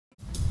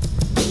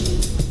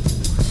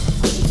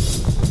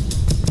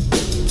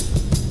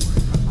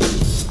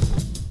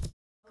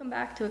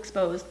back to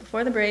Exposed.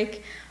 Before the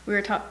break, we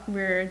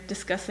were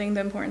discussing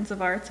the importance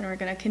of arts, and we're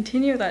going to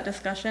continue that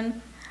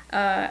discussion.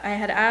 I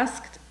had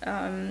asked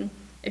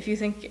if you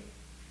think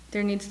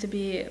there needs to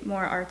be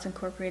more arts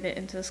incorporated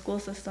into the school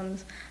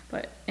systems,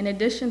 but in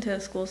addition to the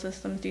school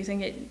systems, do you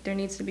think there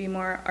needs to be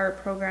more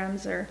art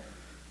programs or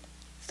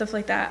stuff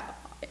like that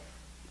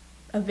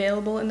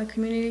available in the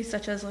community,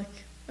 such as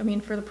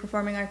for the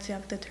performing arts, you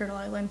have the Turtle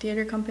Island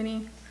Theatre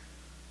Company.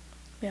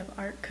 We have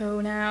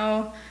ArtCo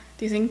now.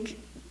 Do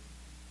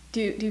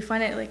you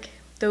find it like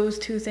those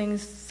two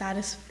things I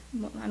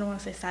don't want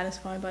to say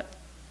satisfy, but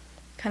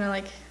kind of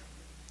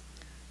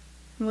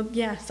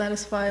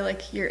satisfy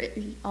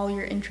all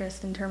your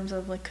interest in terms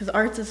of because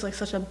arts is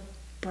such a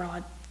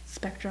broad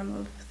spectrum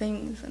of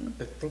things. And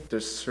I think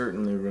there's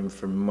certainly room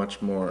for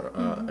much more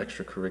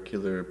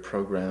extracurricular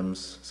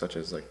programs such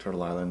as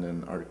Turtle Island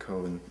and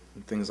ArtCo and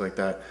things like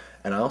that.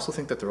 And I also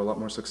think that they're a lot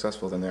more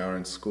successful than they are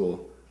in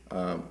school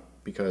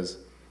because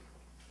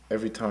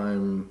every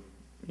time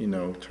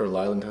Turtle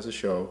Island has a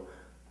show,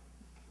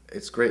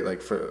 it's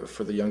great.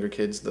 For the younger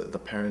kids, the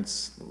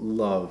parents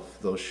love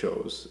those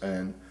shows,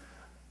 and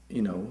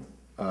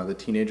the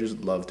teenagers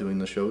love doing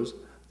the shows.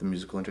 The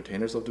musical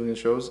entertainers love doing the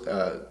shows.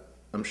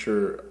 I'm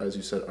sure, as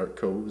you said,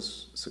 ArtCo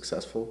was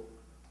successful,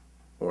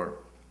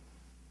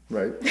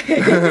 right?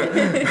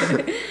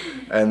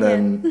 And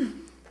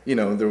then,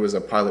 there was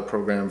a pilot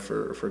program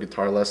for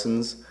guitar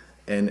lessons,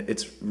 and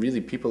it's really,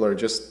 people are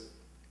just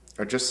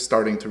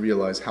starting to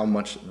realize how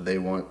much they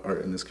want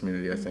art in this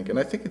community, I think. And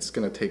I think it's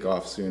going to take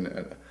off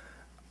soon.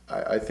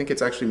 I think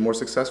it's actually more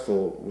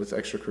successful with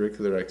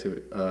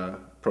extracurricular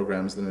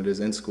programs than it is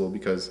in school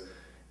because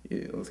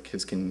the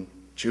kids can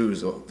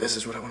choose, this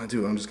is what I want to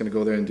do. I'm just going to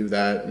go there and do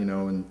that,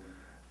 and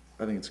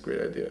I think it's a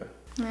great idea.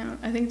 Yeah,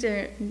 I think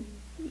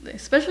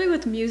especially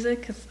with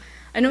music, because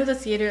I know with the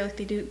theater,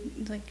 they do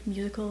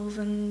musicals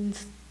and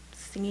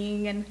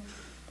singing,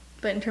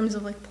 but in terms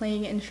of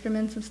playing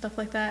instruments and stuff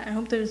like that, I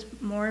hope there's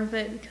more of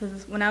it,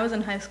 because when I was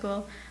in high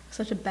school, I was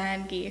such a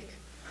band geek.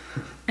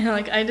 And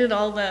I did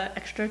all the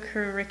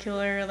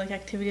extracurricular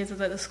activities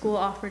that the school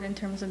offered in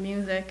terms of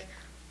music,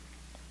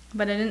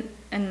 but I didn't,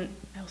 and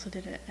I also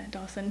did it at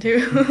Dawson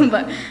too,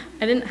 but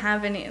I didn't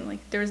have any,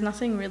 there was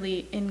nothing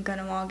really in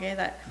Kahnawake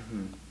that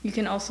you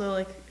can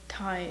also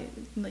tie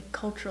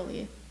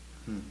culturally,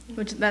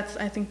 which that's,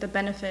 I think, the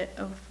benefit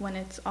of when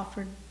it's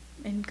offered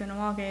in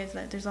Kahnawake is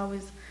that there's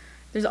always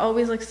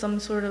some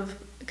sort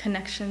of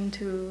connection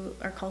to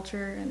our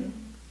culture. And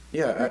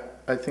yeah,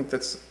 I think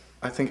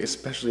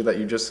especially that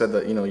you just said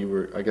that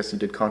I guess you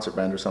did concert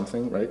band or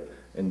something, right,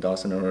 in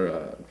Dawson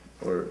or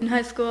in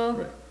high school,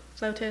 right.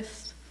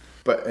 Flautist.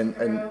 But and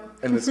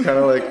it's kind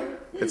of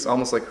it's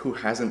almost who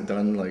hasn't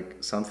done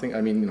something. I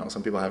mean,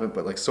 some people haven't,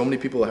 but so many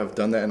people have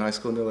done that in high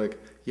school, and they're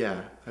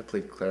yeah, I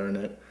played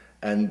clarinet.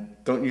 And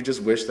don't you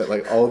just wish that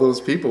all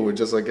those people would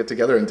just get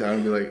together in town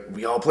and be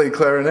we all played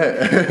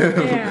clarinet?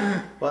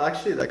 Yeah. Well,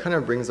 actually, that kind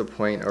of brings a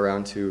point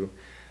around to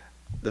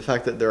the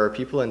fact that there are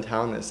people in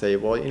town that say,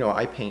 well,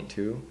 I paint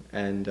too,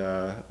 and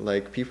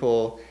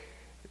people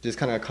just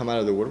kind of come out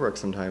of the woodwork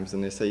sometimes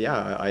and they say,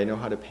 yeah, I know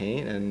how to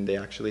paint, and they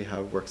actually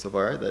have works of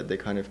art that they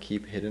kind of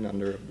keep hidden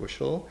under a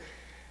bushel.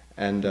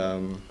 And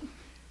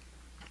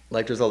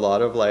there's a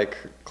lot of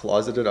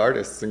closeted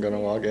artists in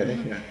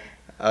Kahnawake. Yeah.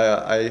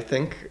 I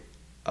think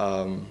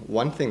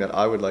one thing that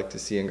I would like to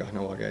see in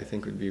Kahnawake, I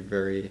think would be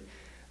very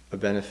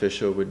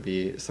beneficial, would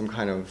be some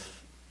kind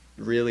of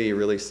really,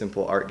 really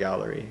simple art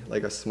gallery,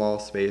 a small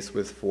space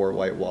with 4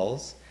 white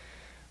walls,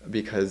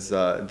 because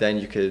then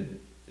you could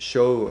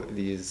show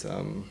these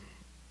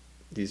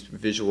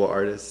visual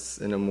artists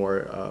in a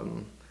more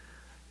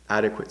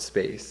adequate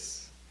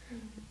space,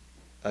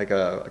 like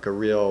a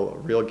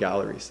real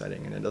gallery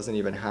setting, and it doesn't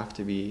even have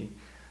to be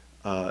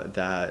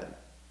that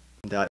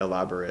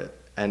elaborate.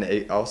 And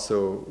it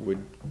also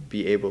would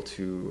be able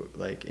to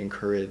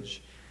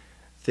encourage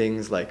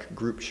things like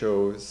group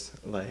shows,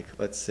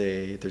 let's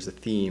say there's a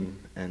theme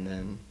and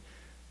then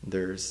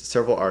there's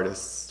several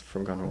artists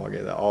from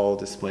Kahnawake that all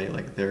display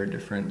their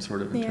different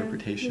sort of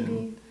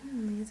interpretation.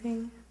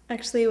 Amazing.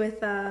 Actually,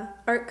 with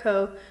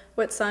ArtCo,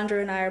 what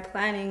Sandra and I are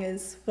planning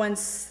is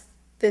once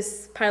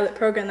this pilot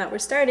program that we're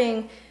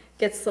starting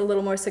gets a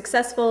little more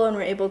successful and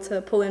we're able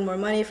to pull in more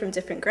money from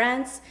different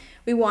grants,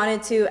 we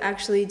wanted to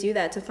actually do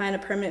that, to find a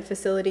permanent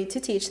facility to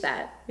teach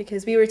that,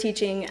 because we were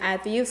teaching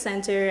at the youth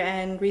center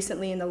and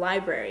recently in the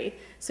library.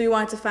 So we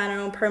wanted to find our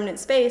own permanent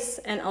space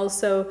and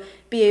also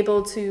be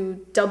able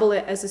to double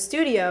it as a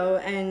studio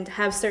and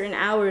have certain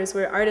hours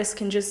where artists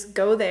can just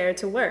go there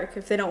to work.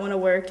 If they don't want to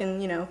work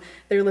in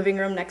their living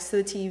room next to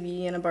the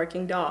TV and a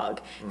barking dog,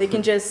 they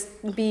can just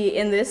be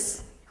in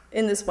this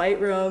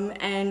white room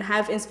and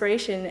have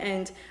inspiration.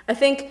 And I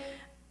think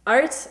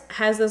art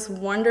has this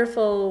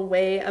wonderful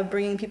way of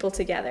bringing people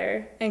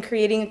together and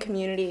creating a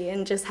community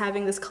and just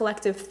having this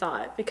collective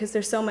thought, because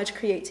there's so much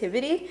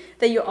creativity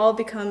that you all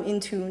become in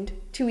tuned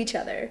to each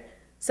other.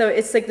 So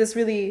it's this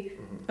really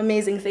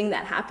amazing thing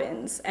that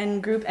happens,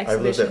 and group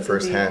exhibitions. I've lived it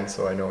firsthand,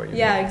 so I know what you mean.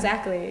 Yeah,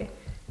 exactly.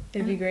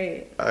 It'd be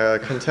great. A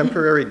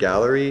contemporary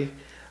gallery,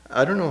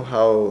 I don't know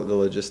how the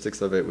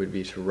logistics of it would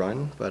be to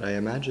run, but I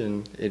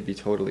imagine it'd be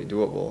totally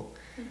doable.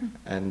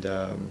 And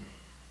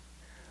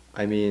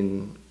I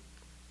mean,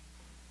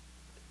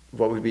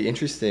 what would be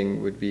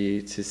interesting would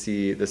be to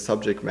see the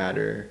subject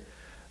matter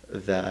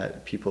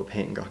that people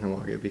paint in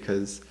Kahnawake,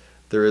 because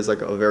there is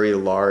like a very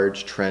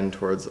large trend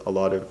towards a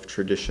lot of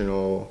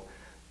traditional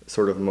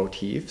sort of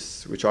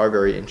motifs, which are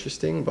very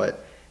interesting,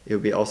 but it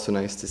would be also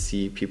nice to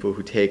see people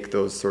who take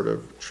those sort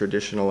of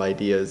traditional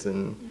ideas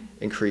and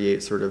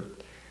create sort of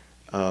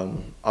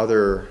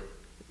other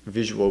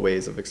visual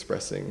ways of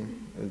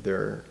expressing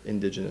their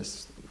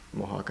indigenous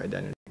Mohawk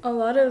identity. A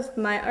lot of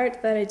my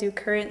art that I do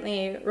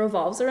currently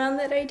revolves around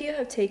that idea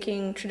of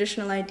taking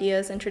traditional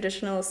ideas and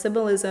traditional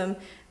symbolism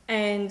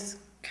and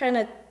kind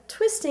of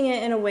twisting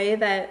it in a way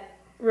that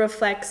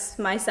reflects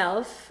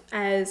myself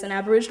as an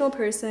Aboriginal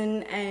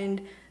person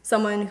and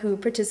someone who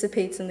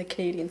participates in the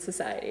Canadian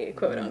society,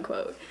 quote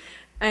unquote.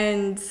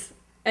 And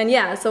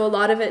yeah, so a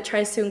lot of it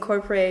tries to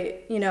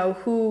incorporate, you know,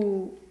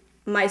 who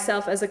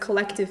myself as a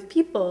collective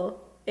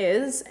people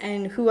is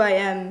and who I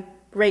am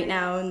right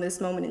now in this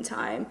moment in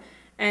time.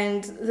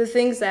 And the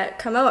things that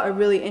come out are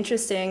really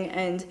interesting,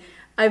 and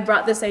I've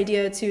brought this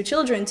idea to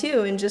children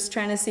too, and just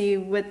trying to see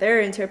what their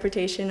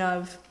interpretation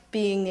of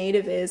being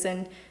Native is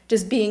and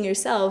just being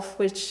yourself,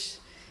 which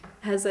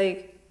has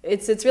like,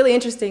 it's really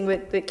interesting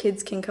what the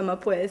kids can come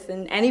up with,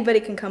 and anybody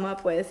can come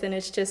up with, and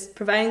it's just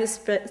providing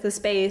the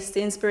space,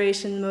 the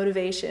inspiration, the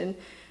motivation,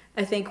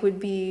 I think would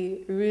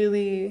be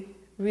really,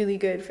 really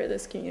good for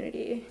this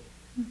community.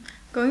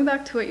 Going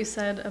back to what you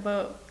said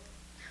about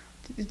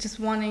just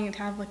wanting to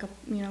have like a,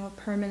 you know, a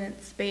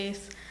permanent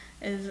space,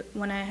 is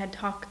when I had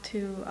talked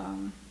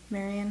to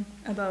Marion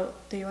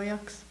about the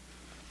Yoyuks,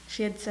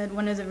 she had said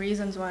one of the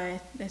reasons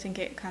why I think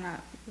it kind of,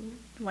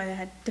 why they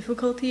had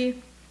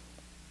difficulty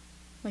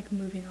like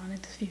moving on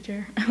into the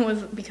future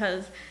was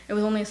because it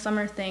was only a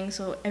summer thing,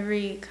 so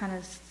every kind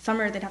of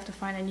summer they'd have to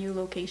find a new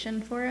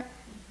location for it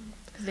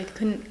because they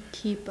couldn't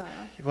keep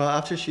Well,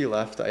 after she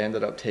left, I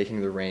ended up taking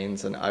the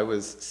reins, and I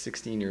was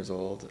 16 years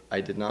old. I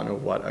did not know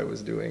what I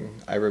was doing.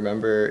 I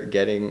remember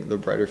getting the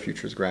Brighter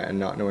Futures grant and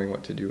not knowing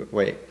what to do.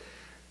 Wait,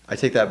 I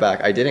take that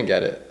back. I didn't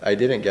get it. I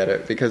didn't get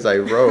it because I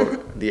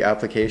wrote the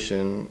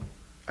application.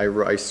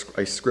 I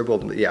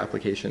scribbled the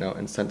application out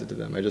and sent it to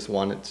them. I just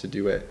wanted to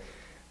do it,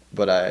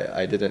 but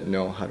I didn't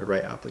know how to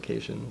write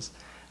applications.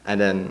 And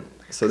then,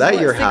 so that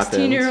year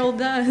happened. 16-year-old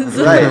does.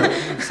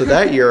 Right. So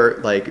that year,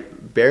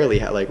 like, barely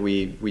had, like,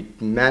 we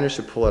managed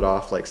to pull it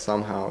off, like,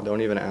 somehow.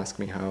 Don't even ask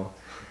me how.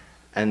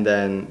 And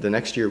then the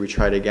next year we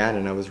tried again,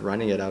 and I was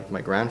running it out of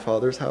my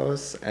grandfather's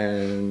house,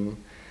 and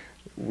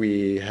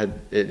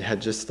it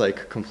had just,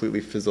 like, completely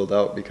fizzled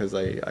out because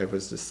I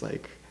was just,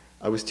 like,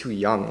 I was too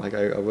young. Like,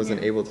 I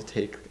wasn't able to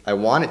take, I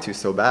wanted to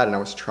so bad, and I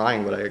was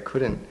trying, but I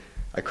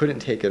couldn't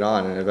take it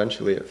on, and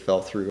eventually it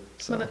fell through.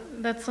 So. Well,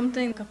 that's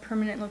something, like a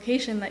permanent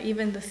location that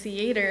even the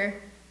theater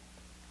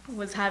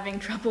was having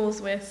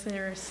troubles with,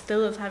 or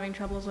still is having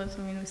troubles with.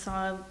 I mean, we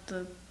saw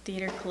the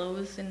theater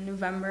close in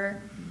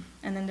November,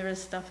 and then there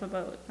was stuff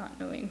about not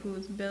knowing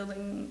whose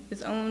building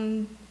is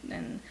owned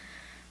and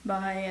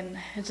by, and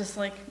it's just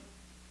like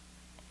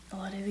a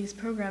lot of these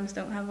programs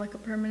don't have like a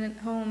permanent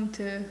home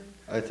to.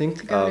 I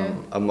think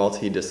a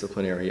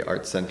multidisciplinary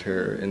art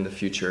center in the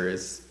future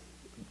is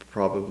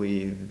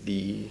probably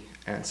the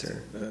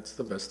answer. That's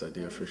the best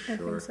idea for sure. I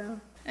think so.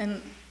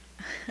 And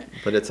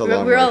but it's a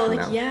long we're way all from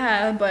like, now.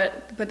 yeah,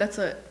 but that's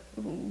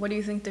what do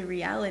you think the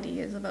reality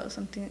is about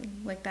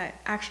something like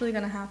that actually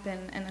going to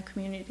happen in a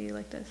community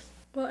like this?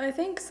 Well, I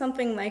think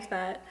something like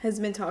that has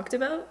been talked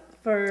about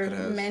for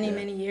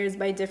many years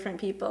by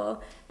different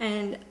people.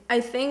 And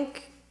I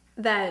think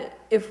that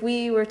if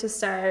we were to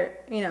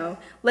start, you know,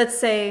 let's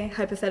say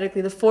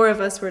hypothetically the four of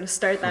us were to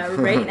start that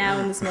right now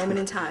in this moment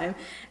in time,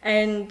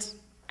 and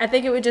I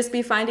think it would just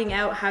be finding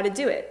out how to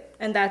do it.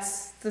 And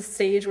that's the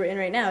stage we're in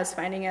right now, is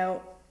finding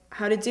out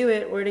how to do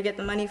it, where to get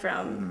the money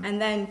from,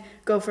 and then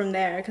go from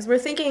there. Because we're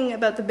thinking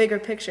about the bigger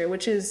picture,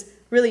 which is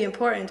really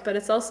important, but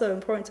it's also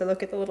important to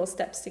look at the little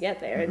steps to get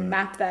there and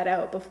map that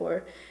out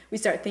before we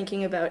start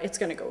thinking about it's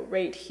going to go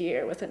right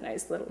here with a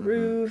nice little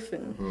roof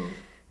and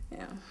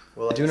yeah.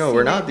 Well, I do know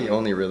we're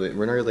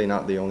really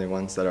not the only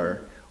ones that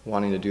are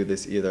wanting to do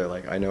this either.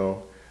 Like, I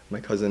know my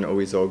cousin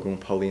Oizogun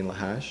Pauline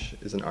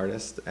Lahash is an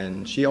artist,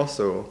 and she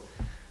also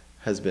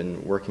has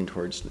been working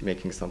towards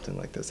making something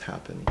like this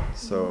happen.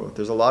 So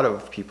there's a lot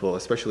of people,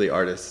 especially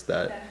artists,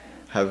 that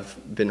have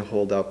been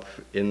holed up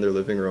in their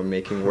living room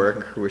making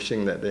work,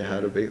 wishing that they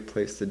had a big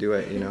place to do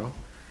it, you know?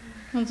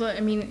 Also,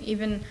 I mean,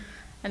 even,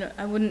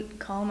 I wouldn't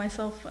call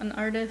myself an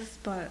artist,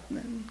 but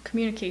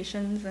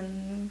communications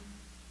and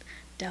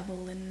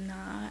dabble in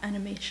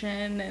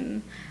animation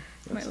and...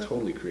 That's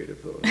totally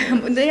creative though.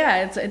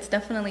 Yeah, it's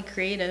definitely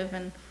creative,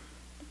 and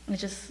it's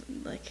just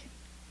like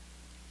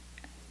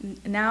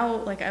now,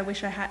 like I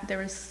wish there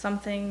was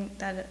something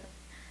that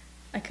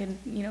I could,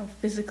 you know,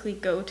 physically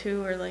go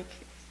to, or like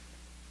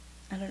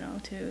I don't know,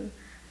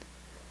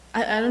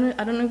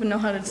 I don't even know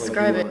how to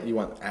describe it. You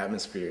want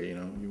atmosphere, you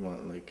know. You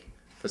want like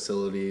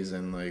facilities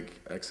and like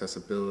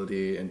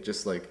accessibility and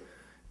just like,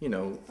 you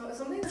know,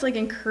 something that's like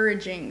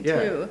encouraging Yeah.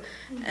 too.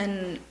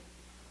 And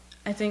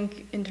I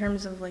think in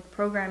terms of like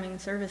programming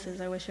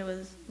services, I wish it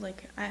was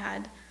like I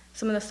had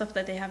some of the stuff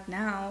that they have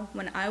now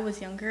when I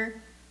was younger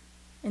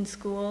in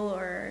school,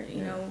 or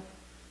you know,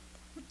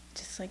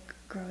 just like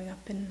growing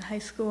up in high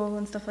school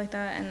and stuff like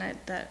that. And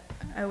that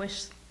I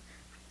wish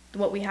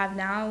what we have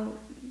now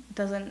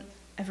doesn't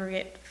ever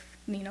get,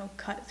 you know,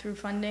 cut through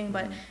funding,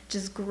 but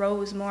just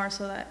grows more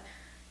so that,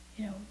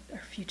 you know, our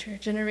future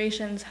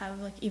generations have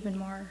like even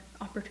more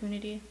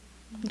opportunity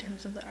in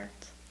terms of the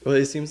arts. Well,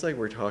 it seems like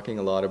we're talking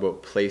a lot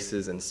about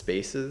places and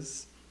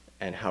spaces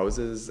and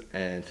houses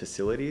and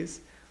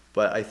facilities,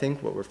 but I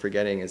think what we're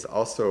forgetting is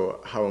also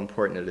how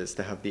important it is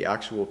to have the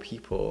actual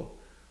people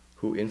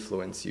who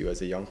influence you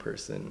as a young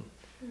person.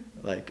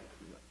 Like,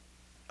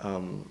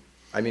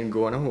 I mean,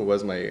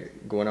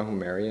 Guanahu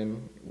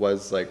Marian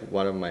was like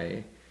one of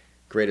my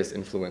greatest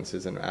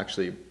influences and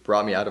actually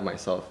brought me out of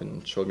myself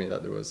and showed me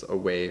that there was a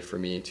way for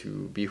me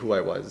to be who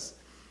I was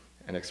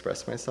and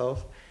express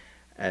myself.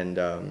 And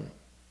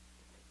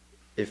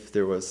if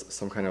there was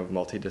some kind of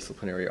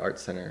multidisciplinary art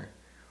center,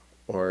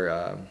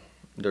 or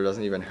there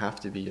doesn't even have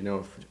to be, you know,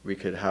 if we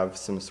could have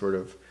some sort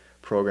of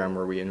program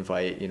where we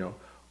invite, you know,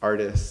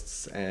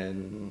 artists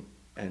and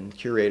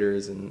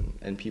curators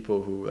and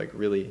people who like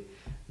really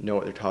know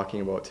what they're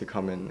talking about to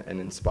come in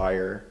and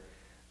inspire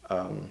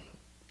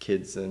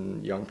kids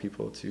and young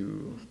people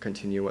to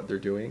continue what they're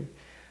doing.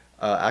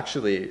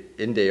 Actually,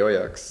 in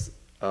Deoyaks,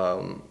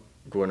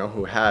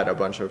 Guanahu had a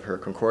bunch of her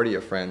Concordia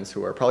friends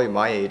who are probably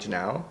my age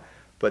now,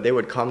 but they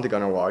would come to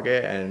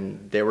Kahnawake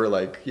and they were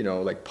like, you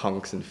know, like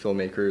punks and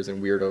filmmakers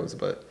and weirdos,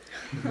 but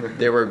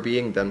they were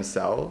being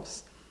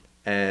themselves,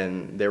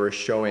 and they were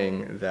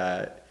showing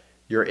that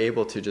you're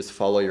able to just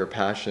follow your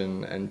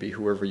passion and be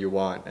whoever you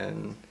want.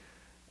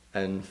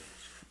 And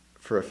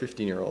for a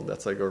 15-year-old,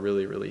 that's like a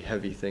really, really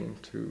heavy thing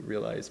to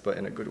realize, but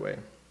in a good way.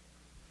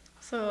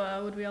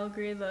 So would we all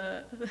agree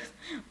the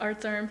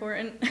arts are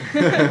important?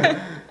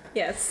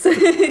 Yes.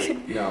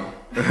 No.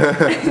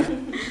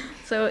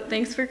 So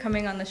thanks for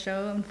coming on the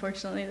show.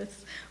 Unfortunately,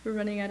 we're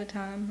running out of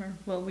time, or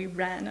well, we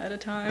ran out of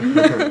time.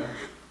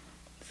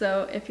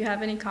 So if you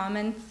have any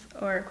comments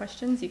or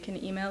questions, you can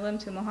email them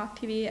to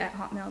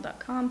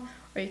mohawktv@hotmail.com,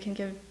 or you can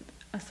give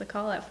us a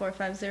call at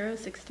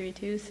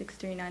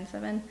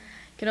 450-632-6397. You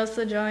can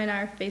also join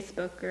our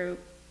Facebook group,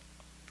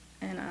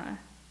 and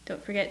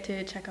don't forget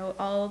to check out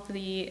all of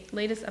the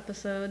latest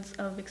episodes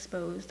of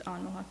Exposed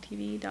on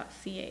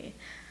mohawktv.ca.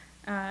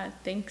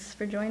 Thanks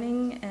for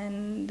joining,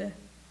 and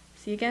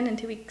see you again in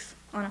 2 weeks.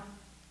 Anna.